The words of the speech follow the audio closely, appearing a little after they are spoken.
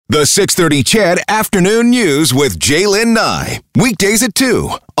The 6:30 Chad Afternoon News with Jaylen Nye. Weekdays at 2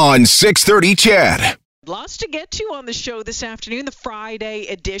 on 6:30 Chad. Lots to get to on the show this afternoon, the Friday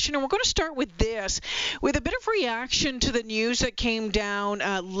edition, and we're going to start with this, with a bit of reaction to the news that came down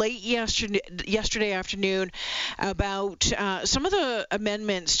late yesterday afternoon about some of the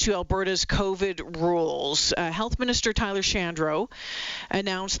amendments to Alberta's COVID rules. Health Minister Tyler Shandro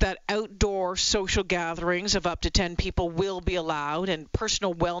announced that outdoor social gatherings of up to 10 people will be allowed, and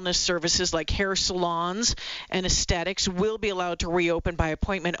personal wellness services like hair salons and aesthetics will be allowed to reopen by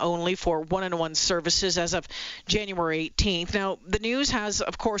appointment only for one-on-one services as of January 18th. Now, the news has,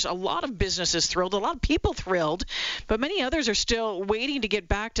 of course, a lot of businesses thrilled, a lot of people thrilled, but many others are still waiting to get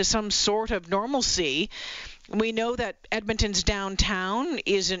back to some sort of normalcy. We know that Edmonton's downtown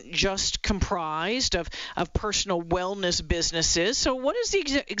isn't just comprised of personal wellness businesses. So what is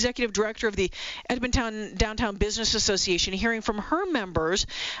the executive director of the Edmonton Downtown Business Association hearing from her members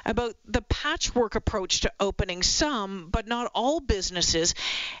about the patchwork approach to opening some, but not all businesses?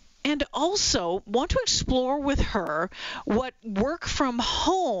 And also want to explore with her what work from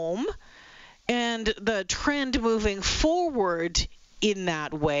home and the trend moving forward in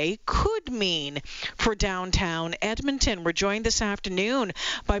that way could mean for downtown Edmonton. We're joined this afternoon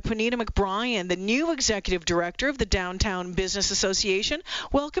by Puneeta McBryan, the new executive director of the Downtown Business Association.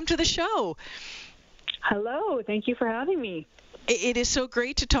 Welcome to the show. Hello, thank you for having me. It is so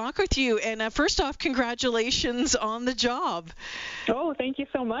great to talk with you. And first off, congratulations on the job. Oh, thank you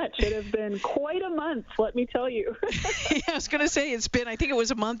so much. It has been quite a month, let me tell you. Yeah, I was going to say I think it was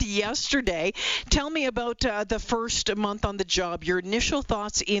a month yesterday. Tell me about the first month on the job, your initial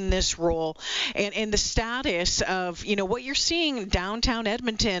thoughts in this role, and the status of, what you're seeing in downtown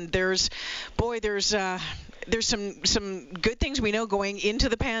Edmonton. There's some good things we know going into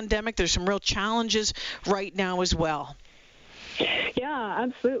the pandemic. There's some real challenges right now as well. Yeah,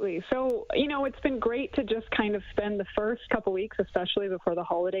 absolutely. So, it's been great to just kind of spend the first couple weeks, especially before the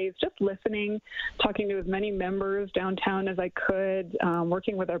holidays, just listening, talking to as many members downtown as I could,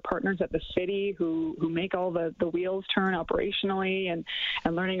 working with our partners at the city who make all the wheels turn operationally, and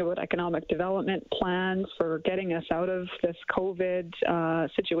learning about economic development plans for getting us out of this COVID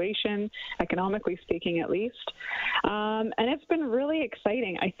situation, economically speaking at least. And it's been really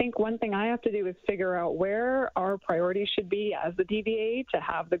exciting. I think one thing I have to do is figure out where our priorities should be as the DVA to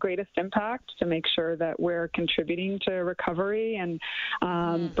have the greatest impact, to make sure that we're contributing to recovery and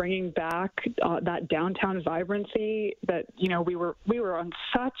bringing back that downtown vibrancy that we were on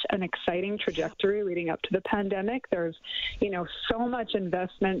such an exciting trajectory leading up to the pandemic. There's so much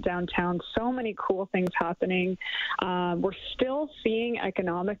investment downtown, so many cool things happening. We're still seeing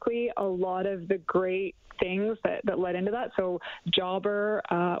economically a lot of the great things that led into that. So Jobber,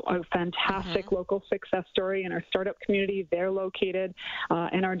 a fantastic local success story in our startup community. They're located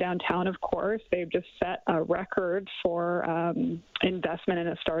in our downtown, of course. They've just set a record for investment in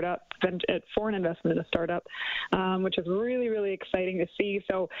a startup, foreign investment in a startup, which is really, really exciting to see.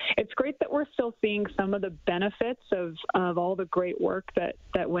 So it's great that we're still seeing some of the benefits of all the great work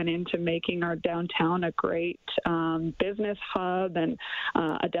that went into making our downtown a great business hub and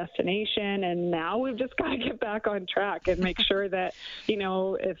a destination. And now we've just got to get back on track and make sure that,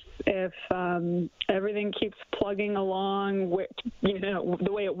 if everything keeps plugging along,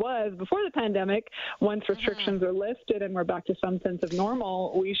 the way it was before the pandemic, once restrictions are lifted and we're back to some sense of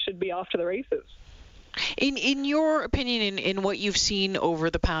normal, we should be off to the races. In your opinion, in what you've seen over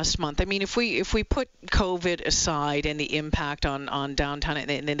the past month, I mean, if we put COVID aside and the impact on downtown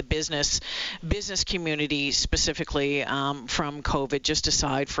and the business community specifically from COVID, just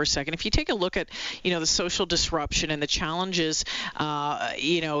aside for a second, if you take a look at the social disruption and the challenges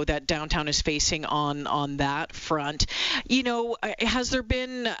that downtown is facing on that front, has there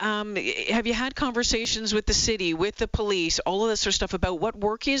been have you had conversations with the city, with the police, all of this sort of stuff about what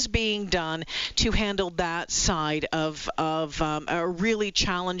work is being done to handle that side of a really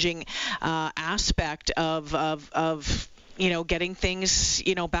challenging aspect of getting things,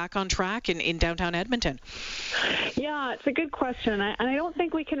 back on track in downtown Edmonton? Yeah, it's a good question. And I don't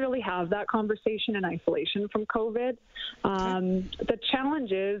think we can really have that conversation in isolation from COVID. The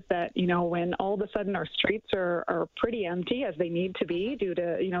challenge is that, when all of a sudden our streets are pretty empty, as they need to be due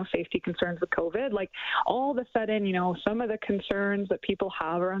to, safety concerns with COVID, like all of a sudden, some of the concerns that people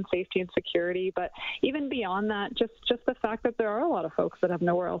have around safety and security, but even beyond that, just the fact that there are a lot of folks that have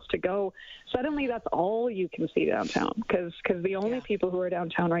nowhere else to go, suddenly that's all you can see downtown, because because the only people who are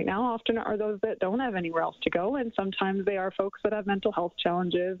downtown right now often are those that don't have anywhere else to go, and sometimes they are folks that have mental health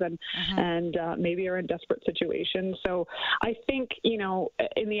challenges and maybe are in desperate situations. So I think,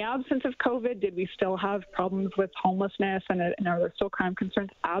 in the absence of COVID, did we still have problems with homelessness and are there still crime concerns?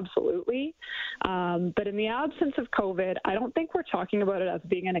 Absolutely. But in the absence of COVID, I don't think we're talking about it as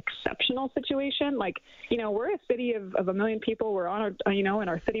being an exceptional situation. Like, we're a city of 1 million people. We're on our, in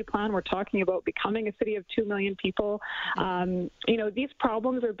our city plan, we're talking about becoming a city of 2 million people. These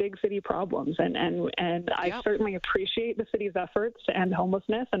problems are big city problems, and I certainly appreciate the city's efforts to end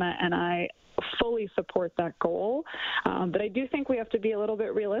homelessness, and I fully support that goal. But I do think we have to be a little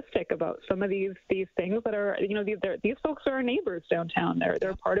bit realistic about some of these things that are, these folks are our neighbors downtown.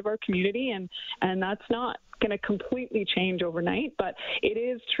 They're part of our community, and that's not going to completely change overnight. But it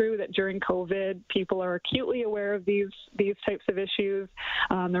is true that during COVID, people are acutely aware of these types of issues.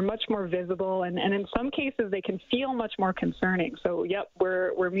 They're much more visible, and in some cases, they can feel much more concerning. So,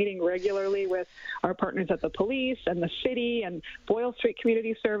 we're meeting regularly with our partners at the police and the city and Boyle Street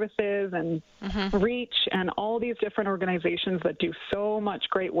Community Services and REACH and all these different organizations that do so much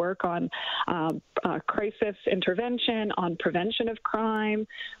great work on crisis intervention, on prevention of crime.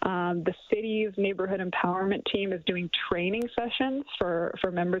 The city's neighborhood empowerment team is doing training sessions for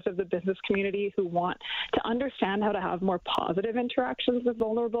members of the business community who want to understand how to have more positive interactions with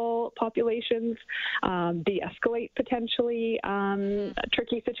vulnerable populations, de-escalate potentially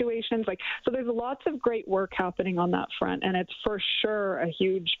tricky situations. So there's lots of great work happening on that front, and it's for sure a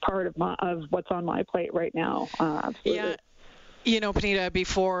huge part of what's on my plate right now. Absolutely. Yeah. Puneeta,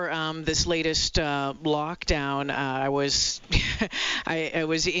 before this latest lockdown, I was I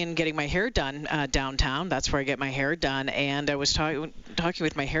was in getting my hair done downtown. That's where I get my hair done, and I was talking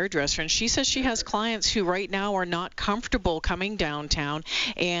with my hairdresser, and she says she has clients who right now are not comfortable coming downtown,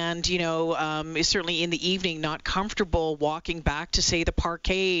 and certainly in the evening not comfortable walking back to, say, the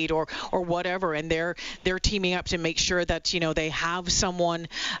Parkade or whatever, and they're teaming up to make sure that they have someone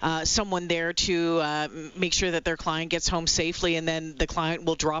there to make sure that their client gets home safely, and then the client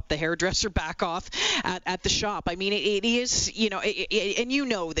will drop the hairdresser back off at the shop. I mean, it is, and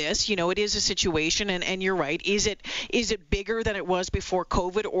this, it is a situation, and you're right. Is it bigger than it was before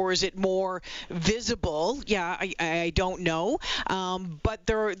COVID, or is it more visible? Yeah, I don't know. But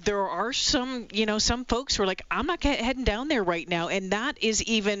there are some folks who are like, I'm not heading down there right now, and that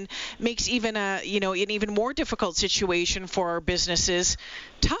makes even an even more difficult situation for our businesses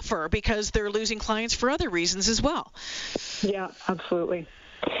tougher because they're losing clients for other reasons as well. Yeah, absolutely.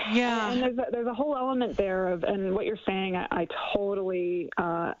 Yeah. And there's a whole element there and what you're saying, I totally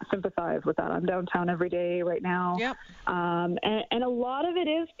sympathize with that. I'm downtown every day right now. Yep. And a lot of it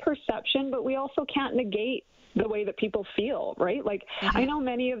is perception, but we also can't negate the way that people feel, right? I know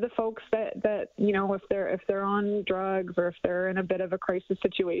many of the folks that if they're on drugs or if they're in a bit of a crisis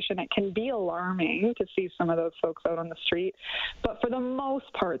situation, it can be alarming to see some of those folks out on the street. But for the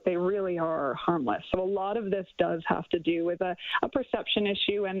most part, they really are harmless. So a lot of this does have to do with a perception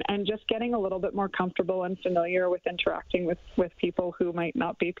issue and just getting a little bit more comfortable and familiar with interacting with people who might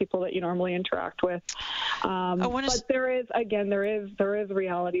not be people that you normally interact with. But there is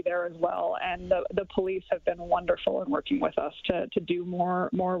reality there as well, and the police have been wonderful in working with us to do more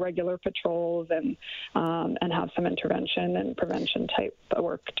regular patrols and have some intervention and prevention type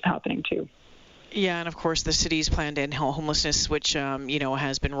work happening too. Yeah, and of course the city's plan to end homelessness, which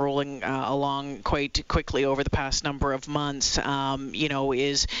has been rolling along quite quickly over the past number of months,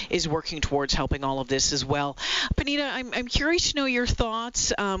 is working towards helping all of this as well. Puneeta, I'm curious to know your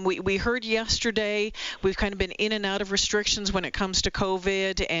thoughts. We heard yesterday we've kind of been in and out of restrictions when it comes to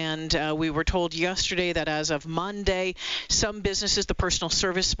COVID, and we were told yesterday that as of Monday, some businesses, the personal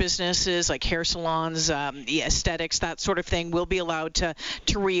service businesses like hair salons, the aesthetics, that sort of thing, will be allowed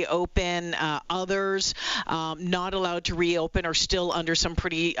to reopen. Others not allowed to reopen or still under some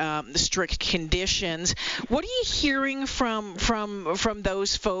pretty strict conditions. What are you hearing from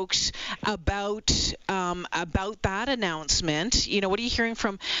those folks about that announcement? What are you hearing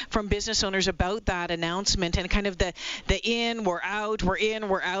from business owners about that announcement and kind of the in, we're out, we're in,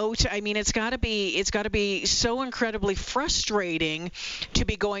 we're out? I mean, it's got to be so incredibly frustrating to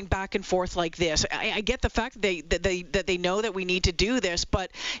be going back and forth like this. I get the fact that they know that we need to do this, but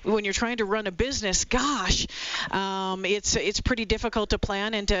when you're trying to run a business, gosh, it's pretty difficult to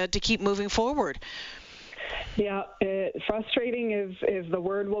plan and to keep moving forward. Yeah, frustrating is the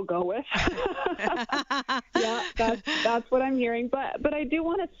word we'll go with. Yeah, that's what I'm hearing. But I do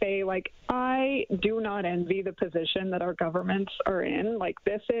want to say, like, I do not envy the position that our governments are in. Like,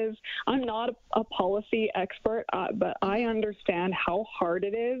 I'm not a policy expert, but I understand how hard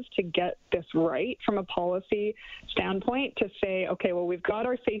it is to get this right from a policy standpoint, to say, okay, well, we've got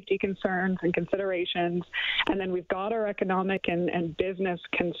our safety concerns and considerations, and then we've got our economic and business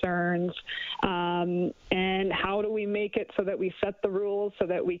concerns, and how do we make it so that we set the rules so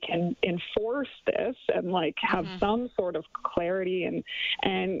that we can enforce this and, like, have some sort of clarity, and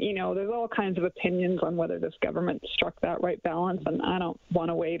there's all kinds of opinions on whether this government struck that right balance, and I don't want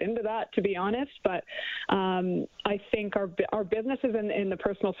to wade into that, to be honest, but I think our businesses in the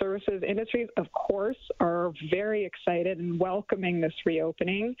personal services industries, of course, are very excited and welcoming this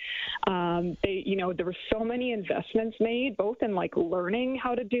reopening. There were so many investments made, both in, like, learning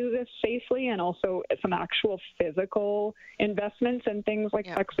how to do this safely, and also some actual physical investments and things like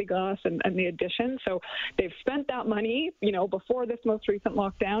plexiglass and the addition. So they've spent that money, before this most recent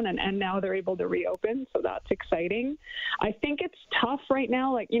lockdown, and now they're able to reopen. So that's exciting. I think it's tough right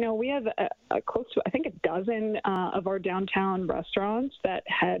now. Like, we have close to, I think, a dozen of our downtown restaurants that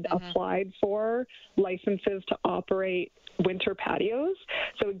had applied for licenses to operate winter patios.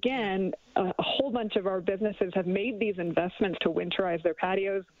 So again, a whole bunch of our businesses have made these investments to winterize their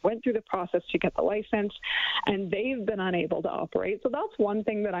patios, went through the process to get the license, and they've been unable to operate. So that's one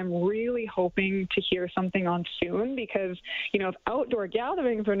thing that I'm really hoping to hear something on soon, because, if outdoor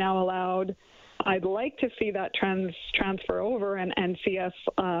gatherings are now allowed, I'd like to see that transfer over and see us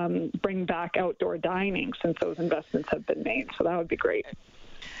bring back outdoor dining, since those investments have been made. So that would be great.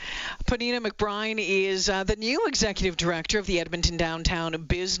 Puneeta McBryan is the new executive director of the Edmonton Downtown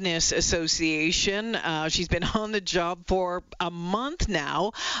Business Association. She's been on the job for a month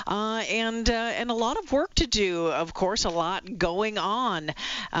now, and a lot of work to do. Of course, a lot going on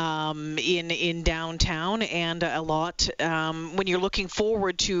in downtown, and a lot when you're looking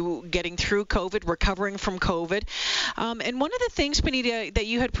forward to getting through COVID, recovering from COVID. And one of the things, Puneeta, that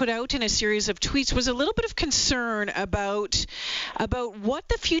you had put out in a series of tweets was a little bit of concern about what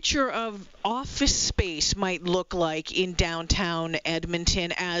the future of office space might look like in downtown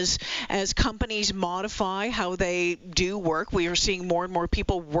Edmonton as companies modify how they do work. We are seeing more and more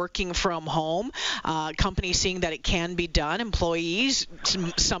people working from home, companies seeing that it can be done, employees,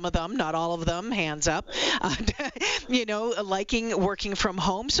 some of them, not all of them, hands up, liking working from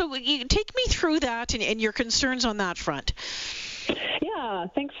home. So take me through that and your concerns on that front. Yeah,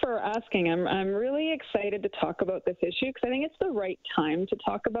 thanks for asking. I'm really excited to talk about this issue, because I think it's the right time to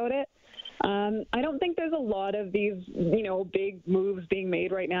talk about it. I don't think there's a lot of these, big moves being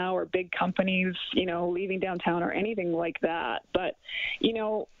made right now, or big companies, leaving downtown or anything like that. But,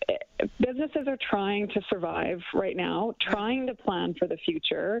 businesses are trying to survive right now, trying to plan for the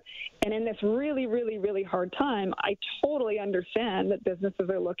future. And in this really, really, really hard time, I totally understand that businesses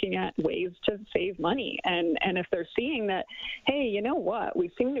are looking at ways to save money. And if they're seeing that, hey, you know what,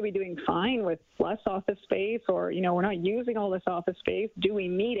 we seem to be doing fine with less office space, or, we're not using all this office space, do we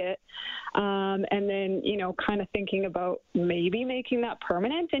need it? And then, kind of thinking about maybe making that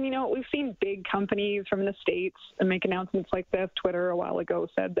permanent. And, we've seen big companies from the States make announcements like this. Twitter a while ago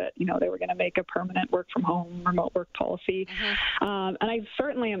said that, they were going to make a permanent work from home, remote work policy. And I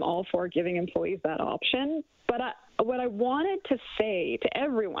certainly am all for giving employees that option. But what I wanted to say to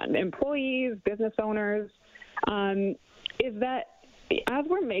everyone, employees, business owners, is that as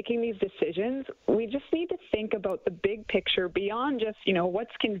we're making these decisions, we just need to think about the big picture beyond just,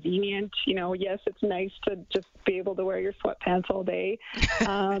 what's convenient. Yes, it's nice to just be able to wear your sweatpants all day.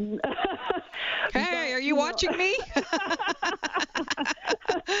 Hey, are you watching me?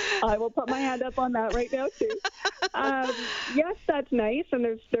 I will put my hand up on that right now, too. Yes, that's nice, and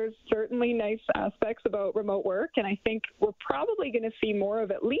there's certainly nice aspects about remote work, and I think we're probably going to see more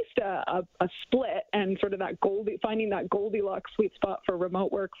of at least a split, and sort of finding that Goldilocks sweet spot for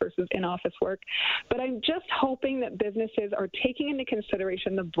remote work versus in-office work. But I'm just hoping that businesses are taking into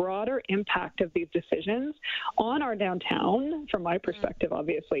consideration the broader impact of these decisions on our downtown, from my perspective,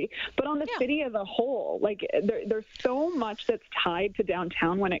 obviously, but on the city as a whole. Like, there's so much that's tied to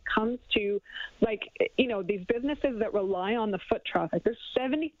downtown when it comes to, these businesses that rely on the foot traffic. There's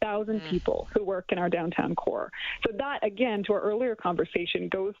 70,000 people who work in our downtown core. So that, again, to our earlier conversation,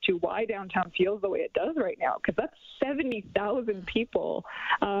 goes to why downtown feels the way it does right now, because that's 70,000 people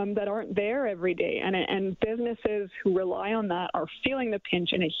that aren't there every day. And businesses who rely on that are feeling the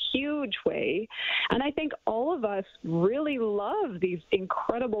pinch in a huge way. And I think all of us really love these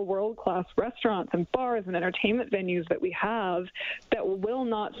incredible world-class restaurants and bars and entertainment venues that we have that will will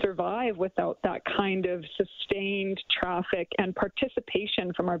not survive without that kind of sustained traffic and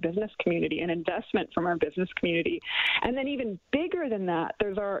participation from our business community and investment from our business community. And then even bigger than that,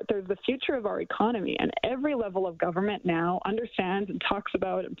 there's the future of our economy, and every level of government now understands and talks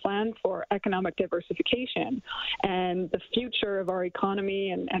about and plans for economic diversification and the future of our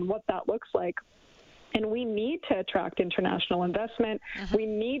economy and what that looks like. And we need to attract international investment. We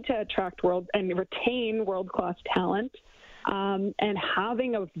need to attract and retain world-class talent. And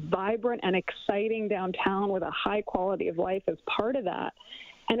having a vibrant and exciting downtown with a high quality of life is part of that.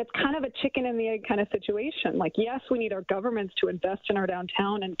 And it's kind of a chicken and the egg kind of situation. Like, yes, we need our governments to invest in our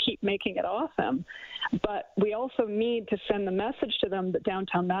downtown and keep making it awesome. But we also need to send the message to them that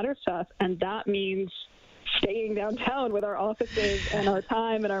downtown matters to us. And that means staying downtown with our offices and our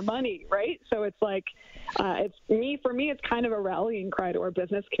time and our money, right? So it's like, for me, it's kind of a rallying cry to our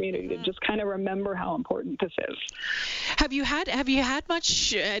business community to just kind of remember how important this is. Have you had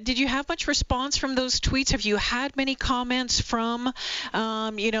much? Did you have much response from those tweets? Have you had many comments from,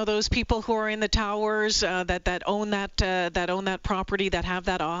 those people who are in the towers that own that property, that have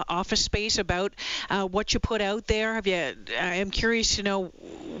that office space, about what you put out there? I'm curious to know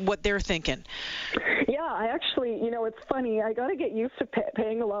what they're thinking. Yeah, I actually, it's funny. I got to get used to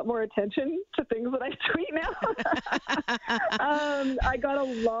paying a lot more attention to things that I tweet now. I got a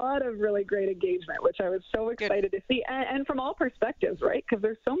lot of really great engagement, which I was so excited to see, and from all perspectives, right? Because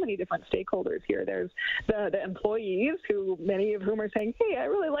there's so many different stakeholders here. There's the employees, who many of whom are saying, "Hey, I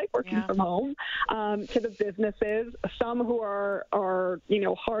really like working from home," to the businesses, some who are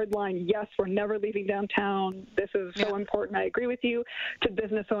hardline. Yes, we're never leaving downtown. This is so important. I agree with you. To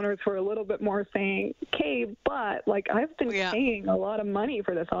business owners who are a little bit more saying, "Okay, but I've been paying a lot of money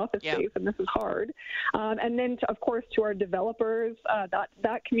for this office space, and this is hard." And then, of course, to our developers,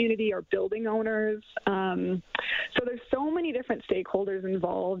 that community, our building owners. So there's so many different stakeholders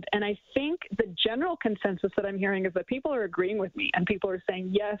involved, and I think the general consensus that I'm hearing is that people are agreeing with me, and people are saying,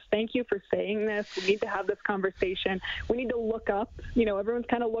 "Yes, thank you for saying this. We need to have this conversation. We need to look up." Everyone's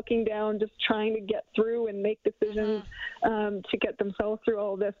kind of looking down, just trying to get through and make decisions to get themselves through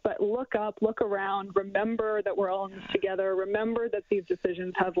all of this. But look up, look around, remember that we're all in this together. Remember that these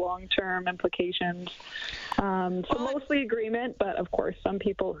decisions have long-term implications. So mostly agreement, but of course, some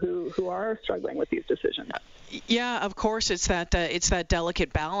people who are struggling with these decisions. Yeah, of course, it's that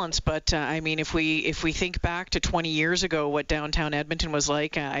delicate balance. But if we think back to 20 years ago, what downtown Edmonton was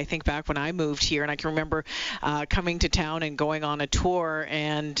like, I think back when I moved here, and I can remember coming to town and going on a tour,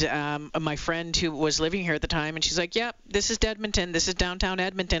 and my friend who was living here at the time, and she's like, "Yep, this is Edmonton, this is downtown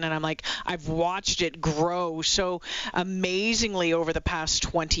Edmonton," and I'm like, I've watched it grow so amazingly over the past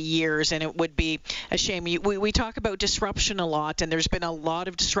 20 years, and it would be a shame. We talk about disruption a lot, and there's been a lot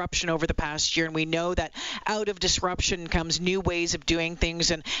of disruption over the past year, and we know that out of disruption comes new ways of doing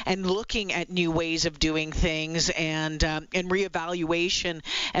things, and looking at new ways of doing things, and reevaluation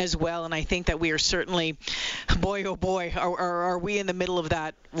as well. And I think that we are certainly, boy, oh boy, are we in the middle of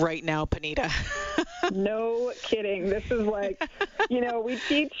that right now, Puneeta? No kidding. This is like, we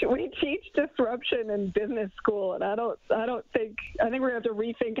teach disruption in business school, and I think we're gonna have to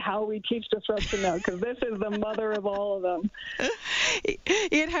rethink how we teach disruption now, because this is the mother of all of them.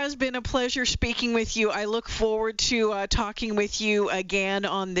 It has been a pleasure speaking with you. I look forward to talking with you again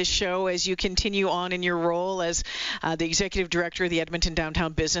on this show as you continue on in your role as the Executive Director of the Edmonton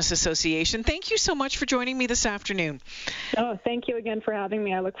Downtown Business Association. Thank you so much for joining me this afternoon. Oh, thank you again for having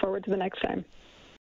me. I look forward to the next time.